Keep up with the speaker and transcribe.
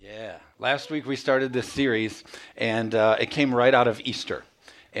Last week we started this series, and it came right out of Easter.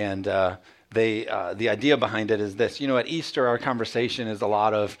 And the idea behind it is this. At Easter, our conversation is a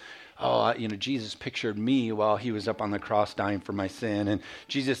lot of, Jesus pictured me while he was up on the cross dying for my sin, and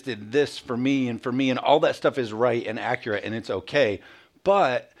Jesus did this for me, and all that stuff is right and accurate, and it's okay.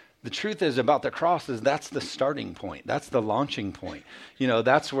 But the truth is about the cross is that's the starting point. That's the launching point.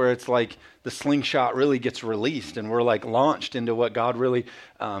 That's where it's like the slingshot really gets released and we're like launched into what God really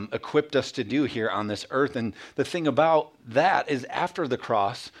equipped us to do here on this earth. And the thing about that is after the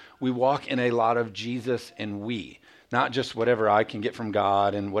cross, we walk in a lot of Jesus and we. Not just whatever I can get from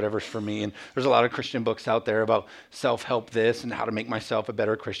God and whatever's for me. And there's a lot of Christian books out there about self-help this and how to make myself a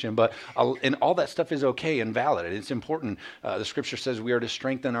better Christian. And all that stuff is okay and valid. It's important. The scripture says we are to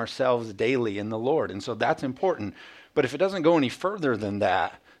strengthen ourselves daily in the Lord. And so that's important. But if it doesn't go any further than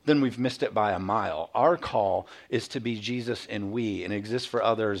that, then we've missed it by a mile. Our call is to be Jesus and we and exist for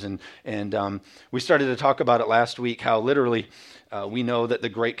others. And we started to talk about it last week, how literally we know that the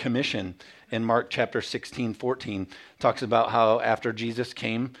Great Commission in Mark chapter 16-14 talks about how after Jesus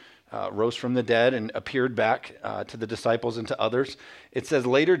came, rose from the dead and appeared back to the disciples and to others, it says,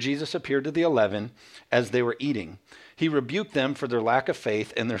 later Jesus appeared to the 11 as they were eating. He rebuked them for their lack of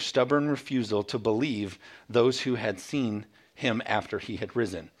faith and their stubborn refusal to believe those who had seen him after he had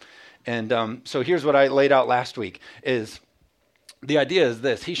risen. And so here's what I laid out last week is the idea is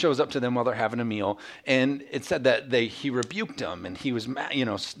this. He shows up to them while they're having a meal, and it said that he rebuked them, and he was mad,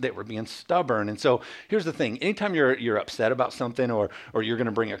 they were being stubborn. And so here's the thing. Anytime you're upset about something or you're going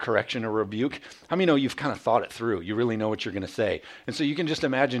to bring a correction or rebuke, how many know you've kind of thought it through? You really know what you're going to say. And so you can just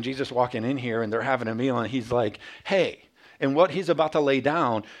imagine Jesus walking in here, and they're having a meal, and he's like, hey. And what he's about to lay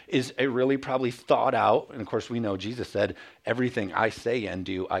down is a really probably thought out, and of course we know Jesus said, everything I say and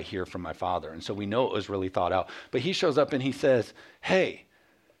do, I hear from my Father. And so we know it was really thought out. But he shows up and he says, hey,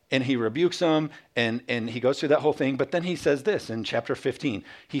 and he rebukes them and he goes through that whole thing. But then he says this in chapter 15,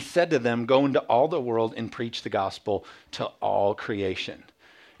 he said to them, go into all the world and preach the gospel to all creation.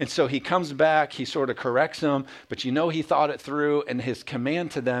 And so he comes back, he sort of corrects them, but he thought it through. And his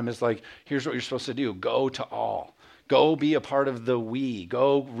command to them is like, here's what you're supposed to do. Go to all. Go be a part of the we.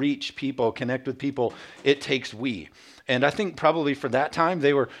 Go reach people, connect with people. It takes we. And I think probably for that time,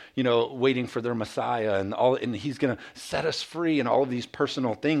 they were, waiting for their Messiah and he's going to set us free and all of these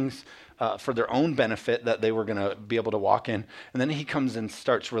personal things for their own benefit that they were going to be able to walk in. And then he comes and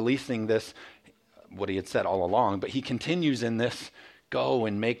starts releasing this, what he had said all along, but he continues in this, go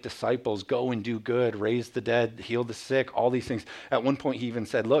and make disciples, go and do good, raise the dead, heal the sick, all these things. At one point, he even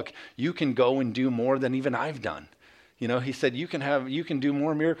said, look, you can go and do more than even I've done. He said, you can do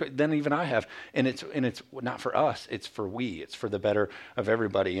more miracles than even I have. And it's not for us, it's for we. It's for the better of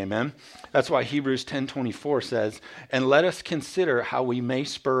everybody. Amen. That's why Hebrews 10:24 says, and let us consider how we may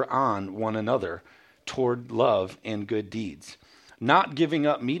spur on one another toward love and good deeds. Not giving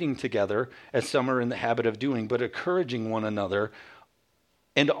up meeting together as some are in the habit of doing, but encouraging one another,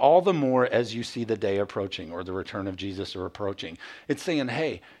 and all the more as you see the day approaching or the return of Jesus are approaching. It's saying,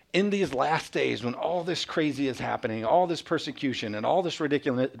 hey, in these last days when all this crazy is happening, all this persecution and all this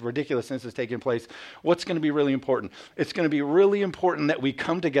ridiculousness is taking place, what's going to be really important? It's going to be really important that we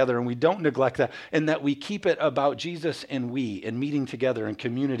come together and we don't neglect that and that we keep it about Jesus and we and meeting together in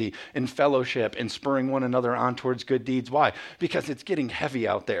community and fellowship and spurring one another on towards good deeds. Why? Because it's getting heavy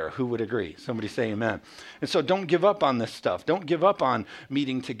out there. Who would agree? Somebody say amen. And so don't give up on this stuff. Don't give up on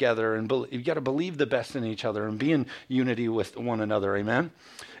meeting together and you've got to believe the best in each other and be in unity with one another. Amen.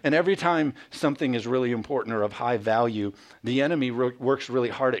 And every time something is really important or of high value, the enemy works really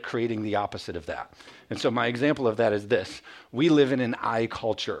hard at creating the opposite of that. And so my example of that is this. We live in an I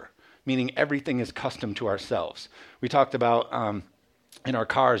culture, meaning everything is custom to ourselves. We talked about in our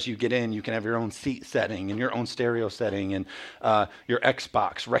cars, you get in, you can have your own seat setting and your own stereo setting, and your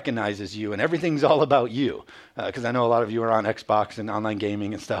Xbox recognizes you, and everything's all about you. Because I know a lot of you are on Xbox and online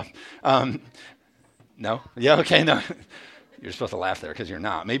gaming and stuff. No? Yeah, okay, no. You're supposed to laugh there because you're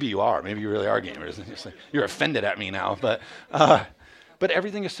not. Maybe you are. Maybe you really are gamers. You're offended at me now. But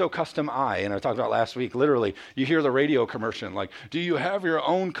everything is so custom. And I talked about last week, literally, you hear the radio commercial like, do you have your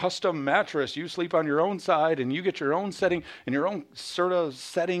own custom mattress? You sleep on your own side and you get your own setting and your own sort of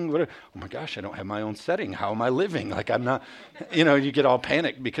setting. Whatever. Oh my gosh, I don't have my own setting. How am I living? Like I'm not, you get all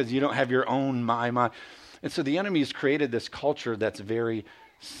panicked because you don't have your own my. And so the enemy's created this culture that's very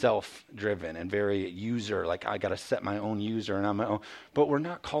self-driven and very user, like I got to set my own user and I'm my own. But we're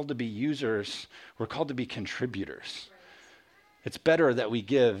not called to be users. We're called to be contributors. It's better that we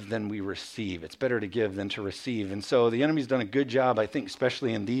give than we receive. It's better to give than to receive. And so the enemy's done a good job, I think,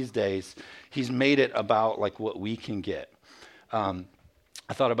 especially in these days. He's made it about like what we can get.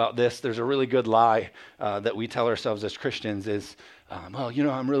 I thought about this. There's a really good lie that we tell ourselves as Christians is,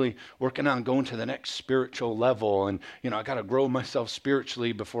 I'm really working on going to the next spiritual level. And, I got to grow myself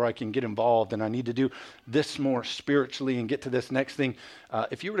spiritually before I can get involved. And I need to do this more spiritually and get to this next thing.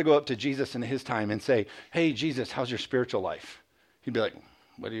 If you were to go up to Jesus in his time and say, hey, Jesus, how's your spiritual life? He'd be like,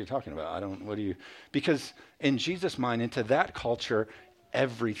 what are you talking about? Because in Jesus' mind, into that culture,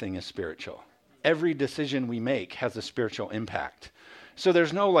 everything is spiritual. Every decision we make has a spiritual impact. So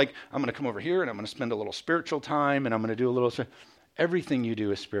there's no I'm going to come over here and I'm going to spend a little spiritual time and I'm going to do a little. Everything you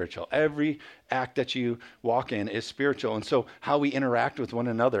do is spiritual. Every act that you walk in is spiritual. And so how we interact with one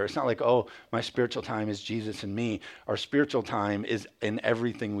another, it's not like, oh, my spiritual time is Jesus and me. Our spiritual time is in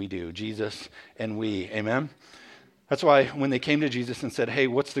everything we do, Jesus and we. Amen? That's why when they came to Jesus and said, hey,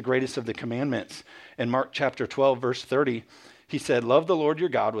 what's the greatest of the commandments? In Mark chapter 12, verse 30, he said, love the Lord your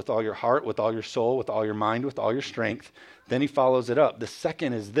God with all your heart, with all your soul, with all your mind, with all your strength. Then he follows it up. The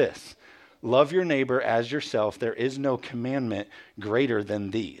second is this: love your neighbor as yourself. There is no commandment greater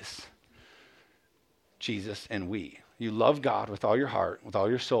than these. Jesus and we. You love God with all your heart, with all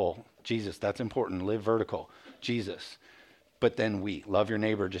your soul. Jesus, that's important. Live vertical. Jesus. But then we. Love your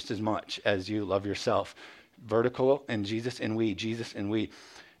neighbor just as much as you love yourself. Vertical and Jesus and we. Jesus and we.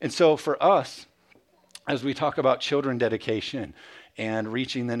 And so for us, as we talk about children dedication and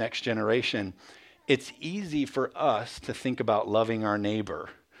reaching the next generation, it's easy for us to think about loving our neighbor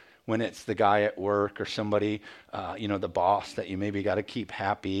when it's the guy at work or somebody, the boss that you maybe got to keep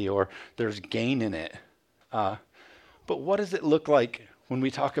happy or there's gain in it. But what does it look like when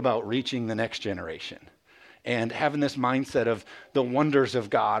we talk about reaching the next generation and having this mindset of the wonders of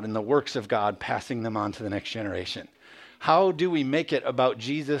God and the works of God, passing them on to the next generation? How do we make it about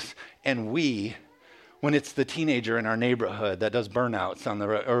Jesus and we when it's the teenager in our neighborhood that does burnouts on the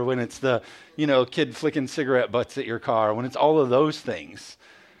road, or when it's the, kid flicking cigarette butts at your car, when it's all of those things?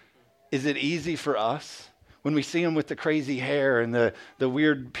 Is it easy for us when we see them with the crazy hair and the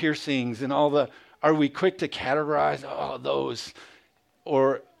weird piercings and are we quick to categorize those?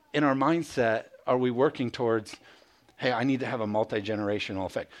 Or in our mindset, are we working towards, hey, I need to have a multi-generational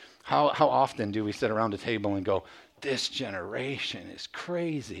effect? How often do we sit around a table and go, this generation is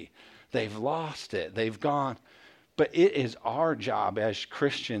crazy. They've lost it. They've gone. But it is our job as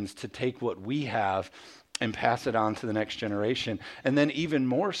Christians to take what we have and pass it on to the next generation. And then even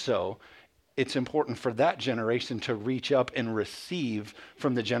more so, it's important for that generation to reach up and receive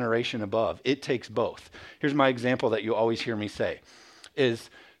from the generation above. It takes both. Here's my example that you always hear me say, is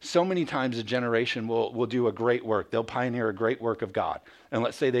so many times a generation will do a great work. They'll pioneer a great work of God. And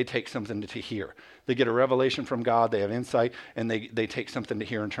let's say they take something to hear. They get a revelation from God, they have insight, and they take something to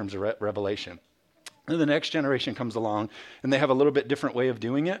hear in terms of revelation. And the next generation comes along, and they have a little bit different way of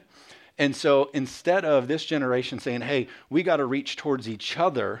doing it. And so instead of this generation saying, hey, we got to reach towards each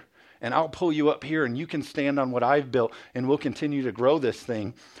other, and I'll pull you up here, and you can stand on what I've built, and we'll continue to grow this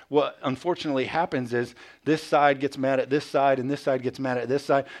thing. What unfortunately happens is this side gets mad at this side, and this side gets mad at this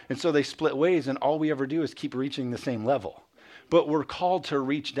side, and so they split ways, and all we ever do is keep reaching the same level. But we're called to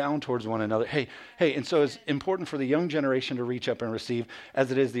reach down towards one another. Hey, and so it's important for the young generation to reach up and receive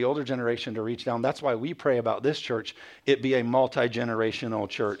as it is the older generation to reach down. That's why we pray about this church, it be a multi-generational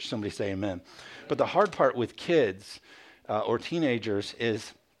church. Somebody say amen. But the hard part with kids or teenagers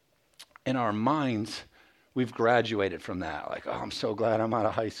is in our minds, we've graduated from that. Like, oh, I'm so glad I'm out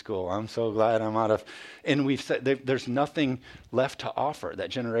of high school. I'm so glad I'm out of, and we've said there's nothing left to offer.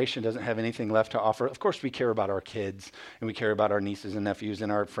 That generation doesn't have anything left to offer. Of course, we care about our kids and we care about our nieces and nephews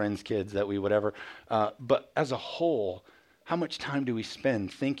and our friends' kids that we whatever. But as a whole, how much time do we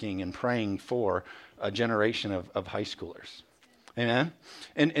spend thinking and praying for a generation of high schoolers? Amen?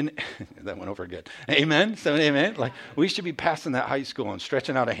 And that went over good. Amen? So, amen? Like, we should be passing that high school and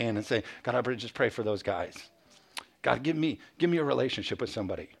stretching out a hand and saying, God, I just pray for those guys. God, give me a relationship with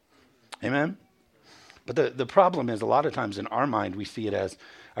somebody. Amen? But the problem is a lot of times in our mind, we see it as,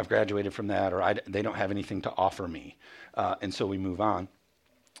 I've graduated from that, or they don't have anything to offer me. And so we move on.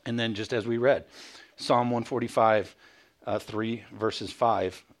 And then just as we read, Psalm 145, 3 verses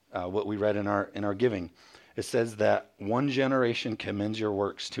 5, what we read in our giving. It says that one generation commends your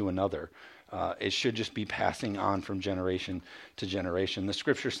works to another. It should just be passing on from generation to generation. The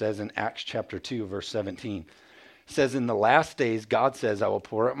scripture says in Acts chapter 2, verse 17, says, in the last days, God says, I will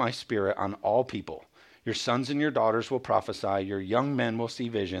pour out my spirit on all people. Your sons and your daughters will prophesy, your young men will see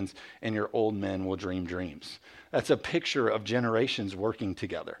visions, and your old men will dream dreams. That's a picture of generations working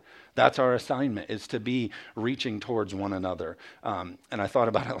together. That's our assignment, is to be reaching towards one another. And I thought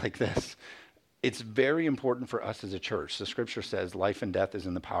about it like this. It's very important for us as a church. The scripture says life and death is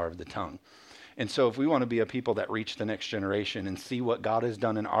in the power of the tongue. And so if we want to be a people that reach the next generation and see what God has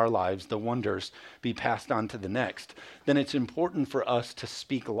done in our lives, the wonders be passed on to the next, then it's important for us to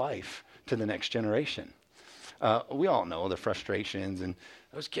speak life to the next generation. We all know the frustrations and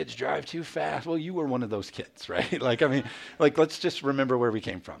those kids drive too fast. Well, you were one of those kids, right? Let's just remember where we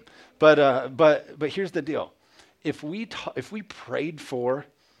came from. But here's the deal. If we prayed for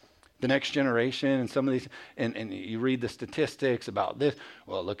the next generation and some of these, and you read the statistics about this,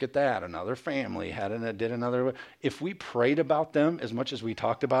 well, look at that. Another family did another. If we prayed about them as much as we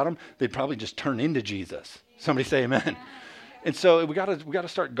talked about them, they'd probably just turn into Jesus. Somebody say amen. And so we got to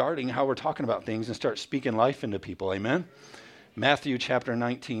start guarding how we're talking about things and start speaking life into people. Amen. Matthew chapter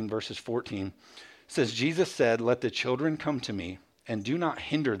 19, verses 14 says, Jesus said, "Let the children come to me and do not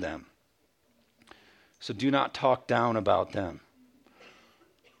hinder them. So do not talk down about them.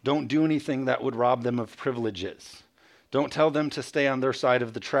 Don't do anything that would rob them of privileges. Don't tell them to stay on their side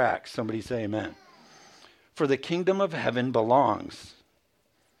of the tracks." Somebody say amen. "For the kingdom of heaven belongs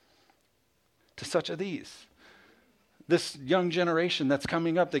to such as these." This young generation that's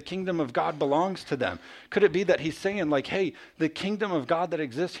coming up, the kingdom of God belongs to them. Could it be that he's saying like, hey, the kingdom of God that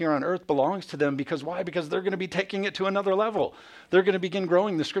exists here on earth belongs to them because why? Because they're going to be taking it to another level. They're going to begin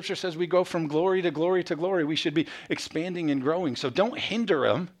growing. The scripture says we go from glory to glory to glory. We should be expanding and growing. So don't hinder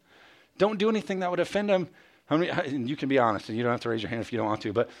them. Don't do anything that would offend them. How many? And you can be honest, and you don't have to raise your hand if you don't want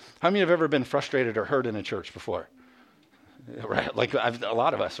to, but how many have ever been frustrated or hurt in a church before? Right? Like a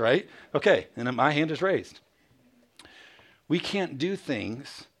lot of us, right? Okay, and my hand is raised. We can't do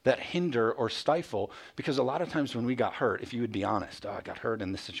things that hinder or stifle because a lot of times when we got hurt, if you would be honest, I got hurt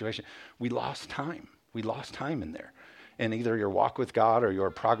in this situation, we lost time. We lost time in there. And either your walk with God or your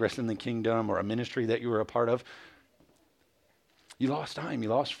progress in the kingdom or a ministry that you were a part of, you lost time, you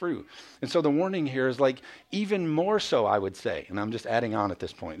lost fruit. And so the warning here is like even more so, I would say, and I'm just adding on at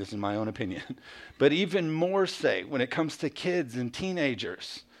this point, this is my own opinion, but even more so when it comes to kids and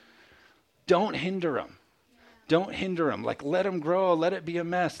teenagers, don't hinder them. Don't hinder them. Like, let them grow. Let it be a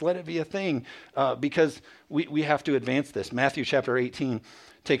mess. Let it be a thing. Because we have to advance this. Matthew chapter 18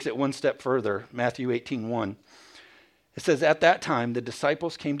 takes it one step further. Matthew 18:1. It says, "At that time, the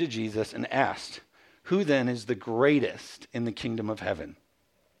disciples came to Jesus and asked, 'Who then is the greatest in the kingdom of heaven?'"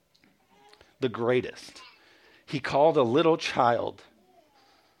 The greatest. "He called a little child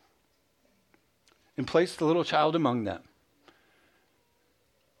and placed the little child among them.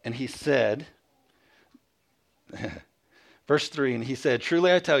 And he said," verse 3, "and he said,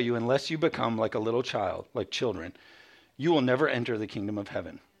 'Truly I tell you, unless you become like a little child, like children, you will never enter the kingdom of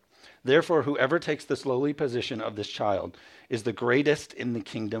heaven. Therefore, whoever takes this lowly position of this child is the greatest in the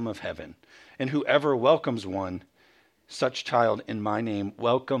kingdom of heaven. And whoever welcomes such child in my name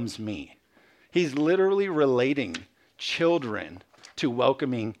welcomes me.'" He's literally relating children to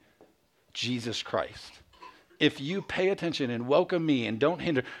welcoming Jesus Christ. If you pay attention and welcome me and don't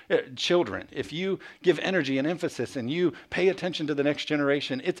hinder children, if you give energy and emphasis and you pay attention to the next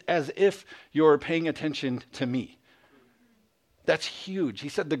generation, it's as if you're paying attention to me. That's huge. He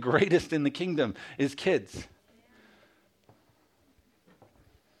said the greatest in the kingdom is kids.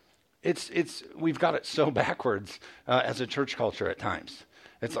 We've got it so backwards as a church culture at times.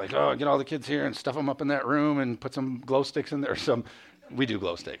 It's like, oh, get all the kids here and stuff them up in that room and put some glow sticks in there. We do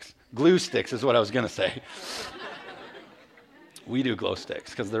glow sticks. Glue sticks is what I was going to say. We do glow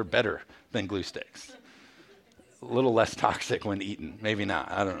sticks because they're better than glue sticks. A little less toxic when eaten. Maybe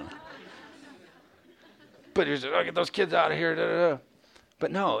not. I don't know. But here's, oh, get those kids out of here. Da, da, da.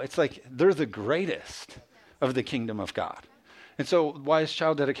 But no, it's like they're the greatest of the kingdom of God. And so why is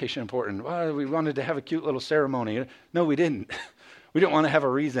child dedication important? Well, we wanted to have a cute little ceremony. No, we didn't. We didn't want to have a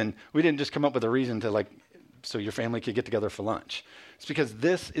reason. We didn't just come up with a reason to so your family could get together for lunch. It's because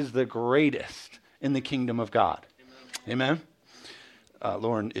this is the greatest in the kingdom of God. Amen?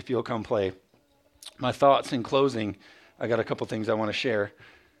 Lauren, if you'll come play. My thoughts in closing, I got a couple things I want to share.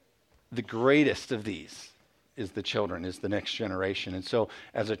 The greatest of these is the children, is the next generation. And so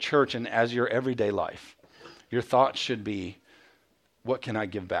as a church and as your everyday life, your thoughts should be, what can I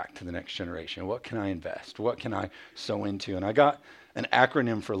give back to the next generation? What can I invest? What can I sow into? And I got an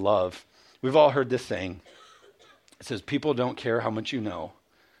acronym for love. We've all heard this saying. It says, people don't care how much you know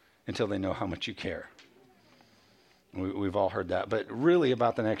until they know how much you care. We've all heard that. But really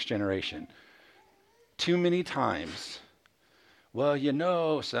about the next generation. Too many times,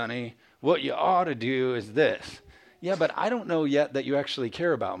 well, Sonny, what you ought to do is this. Yeah, but I don't know yet that you actually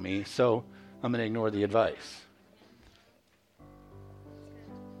care about me, so I'm going to ignore the advice.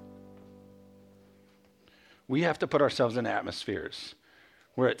 We have to put ourselves in atmospheres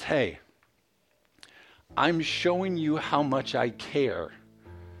where it's, hey, I'm showing you how much I care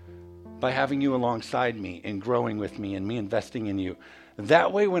by having you alongside me and growing with me and me investing in you.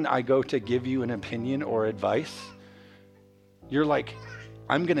 That way, when I go to give you an opinion or advice, you're like,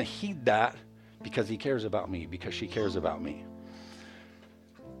 I'm going to heed that because he cares about me, because she cares about me.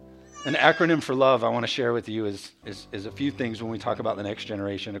 An acronym for love I want to share with you is a few things when we talk about the next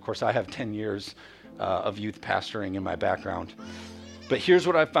generation. Of course, I have 10 years of youth pastoring in my background. But here's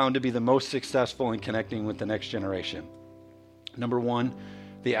what I've found to be the most successful in connecting with the next generation. Number one,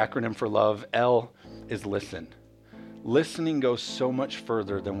 the acronym for love, L, is listen. Listening goes so much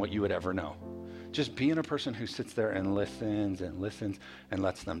further than what you would ever know. Just being a person who sits there and listens and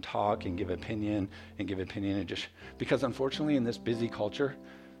lets them talk and give opinion and just, because unfortunately in this busy culture,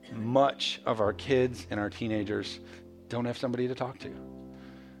 much of our kids and our teenagers don't have somebody to talk to.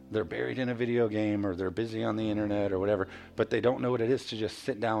 They're buried in a video game or they're busy on the internet or whatever, but they don't know what it is to just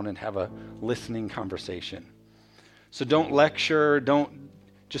sit down and have a listening conversation. So don't lecture,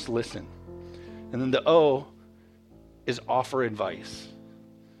 just listen. And then the O is offer advice.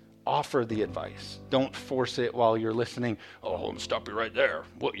 Offer the advice. Don't force it while you're listening. Oh, let me stop you right there.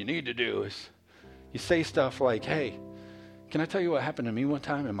 What you need to do is you say stuff like, hey, can I tell you what happened to me one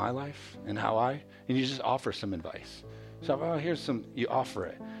time in my life and and you just offer some advice. So, you offer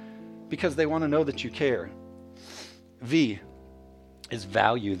it because they want to know that you care. V is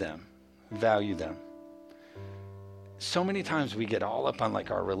value them. Value them. So many times we get all up on like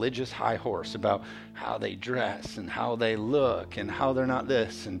our religious high horse about how they dress and how they look and how they're not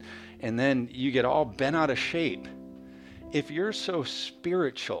this. And then you get all bent out of shape. If you're so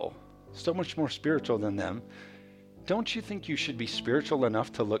spiritual, so much more spiritual than them, don't you think you should be spiritual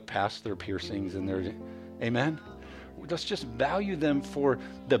enough to look past their piercings and their, amen? Let's just value them for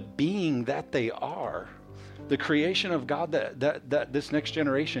the being that they are. The creation of God that this next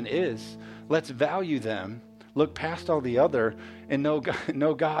generation is. Let's value them. Look past all the other and know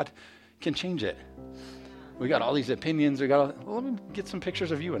God can change it. We got all these opinions. Let me get some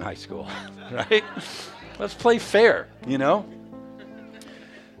pictures of you in high school, right? Let's play fair,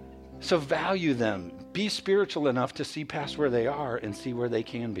 So value them. Be spiritual enough to see past where they are and see where they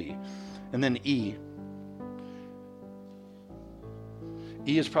can be. And then E.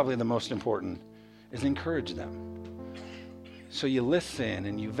 E is probably the most important, is encourage them. So you listen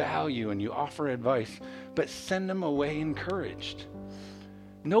and you value and you offer advice, but send them away encouraged.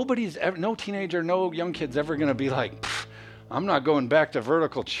 No teenager, no young kid's ever going to be like, I'm not going back to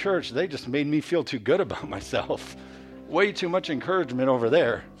Vertical Church. They just made me feel too good about myself. Way too much encouragement over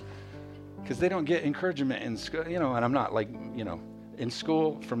there. Because they don't get encouragement in school, and I'm not in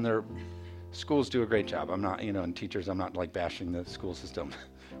school from their schools do a great job. I'm not, and teachers, I'm not like bashing the school system.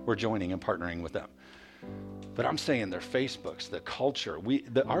 We're joining and partnering with them. But I'm saying their Facebooks, the culture,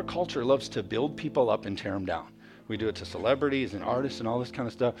 our culture loves to build people up and tear them down. We do it to celebrities and artists and all this kind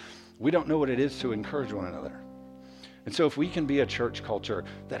of stuff. We don't know what it is to encourage one another. And so if we can be a church culture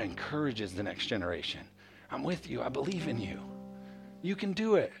that encourages the next generation, I'm with you, I believe in you. You can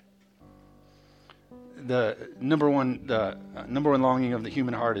do it. The number one longing of the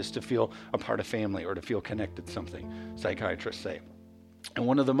human heart is to feel a part of family or to feel connected to something, psychiatrists say. And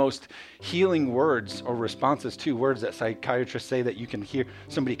one of the most healing words or responses to words that psychiatrists say that you can hear,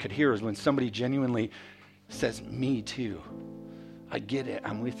 somebody could hear, is when somebody genuinely says, me too. I get it.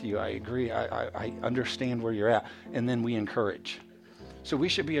 I'm with you. I agree. I understand where you're at. And then we encourage. So we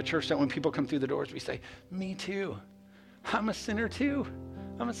should be a church that when people come through the doors, we say, me too. I'm a sinner too.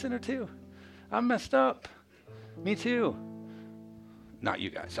 I'm a sinner too. I'm messed up. Me too. Not you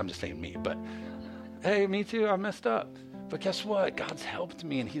guys. I'm just saying me. But hey, me too. I'm messed up. But guess what? God's helped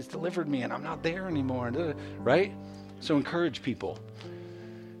me and he's delivered me and I'm not there anymore. Right? So encourage people.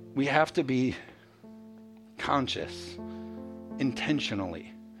 We have to be conscious,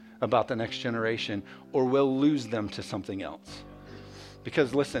 intentionally about the next generation or we'll lose them to something else.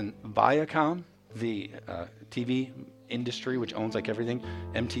 Because listen, Viacom, the TV industry, which owns like everything,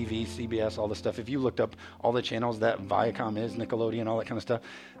 MTV, CBS, all the stuff. If you looked up all the channels that Viacom is, Nickelodeon, all that kind of stuff,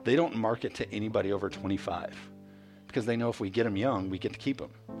 they don't market to anybody over 25 because they know if we get them young, we get to keep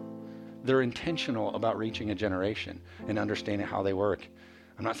them. They're intentional about reaching a generation and understanding how they work.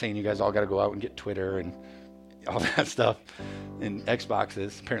 I'm not saying you guys all got to go out and get Twitter and all that stuff and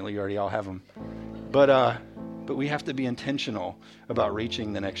Xboxes. Apparently you already all have them. But we have to be intentional about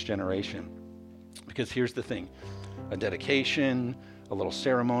reaching the next generation. Because here's the thing. A dedication, a little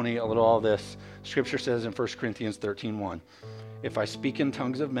ceremony, a little all this. Scripture says in 1 Corinthians 13:1, if I speak in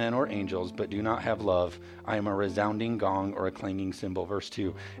tongues of men or angels, but do not have love, I am a resounding gong or a clanging cymbal. Verse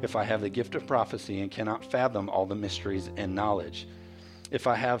 2, if I have the gift of prophecy and cannot fathom all the mysteries and knowledge. If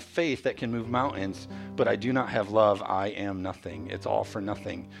I have faith that can move mountains, but I do not have love, I am nothing. It's all for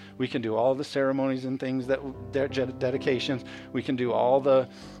nothing. We can do all the ceremonies and things, dedications. We can do all the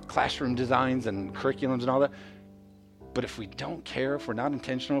classroom designs and curriculums and all that. But if we don't care, if we're not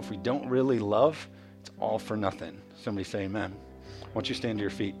intentional, if we don't really love, it's all for nothing. Somebody say amen. Why don't you stand to your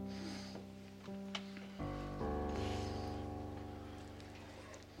feet?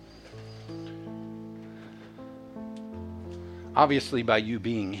 Obviously, by you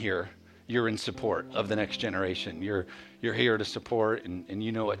being here, you're in support of the next generation. You're here to support, and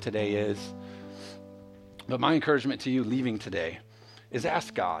you know what today is. But my encouragement to you leaving today is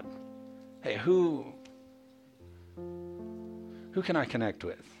ask God, hey, who can I connect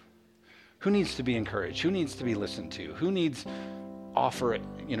with? Who needs to be encouraged? Who needs to be listened to? Who needs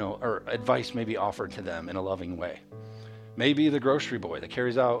or advice maybe offered to them in a loving way? Maybe the grocery boy that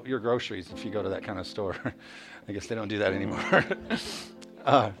carries out your groceries if you go to that kind of store. I guess they don't do that anymore.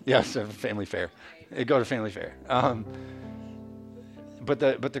 Yes, family fair. Go to family fair. But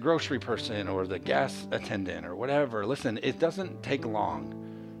the grocery person or the gas attendant or whatever, listen, it doesn't take long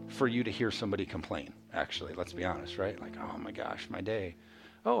for you to hear somebody complain, actually. Let's be honest, right? Like, oh my gosh, my day.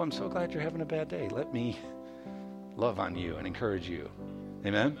 Oh, I'm so glad you're having a bad day. Let me love on you and encourage you.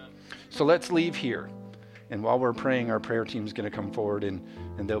 Amen? So let's leave here. And while we're praying, our prayer team's going to come forward and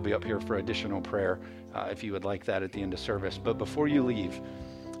they'll be up here for additional prayer if you would like that at the end of service. But before you leave,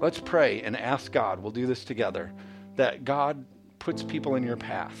 let's pray and ask God, we'll do this together, that God puts people in your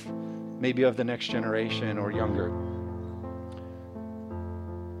path, maybe of the next generation or younger,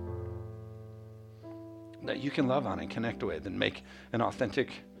 that you can love on and connect with and make an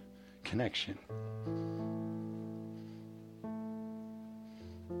authentic connection.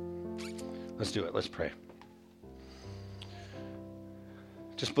 Let's do it. Let's pray.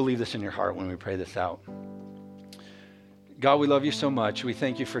 Just believe this in your heart when we pray this out. God, we love you so much. We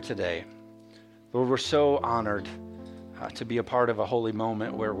thank you for today. Lord, we're so honored to be a part of a holy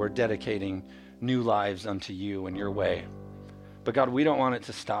moment where we're dedicating new lives unto you and your way. But God, we don't want it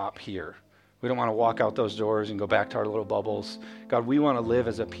to stop here. We don't want to walk out those doors and go back to our little bubbles. God, we want to live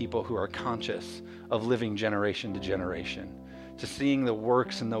as a people who are conscious of living generation to generation, to seeing the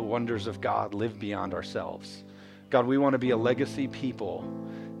works and the wonders of God live beyond ourselves. God, we want to be a legacy people,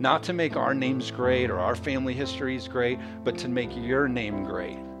 not to make our names great or our family histories great, but to make your name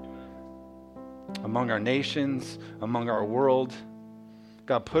great among our nations, among our world.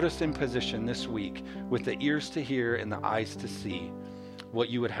 God, put us in position this week with the ears to hear and the eyes to see what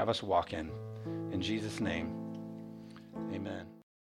you would have us walk in. In Jesus' name, amen.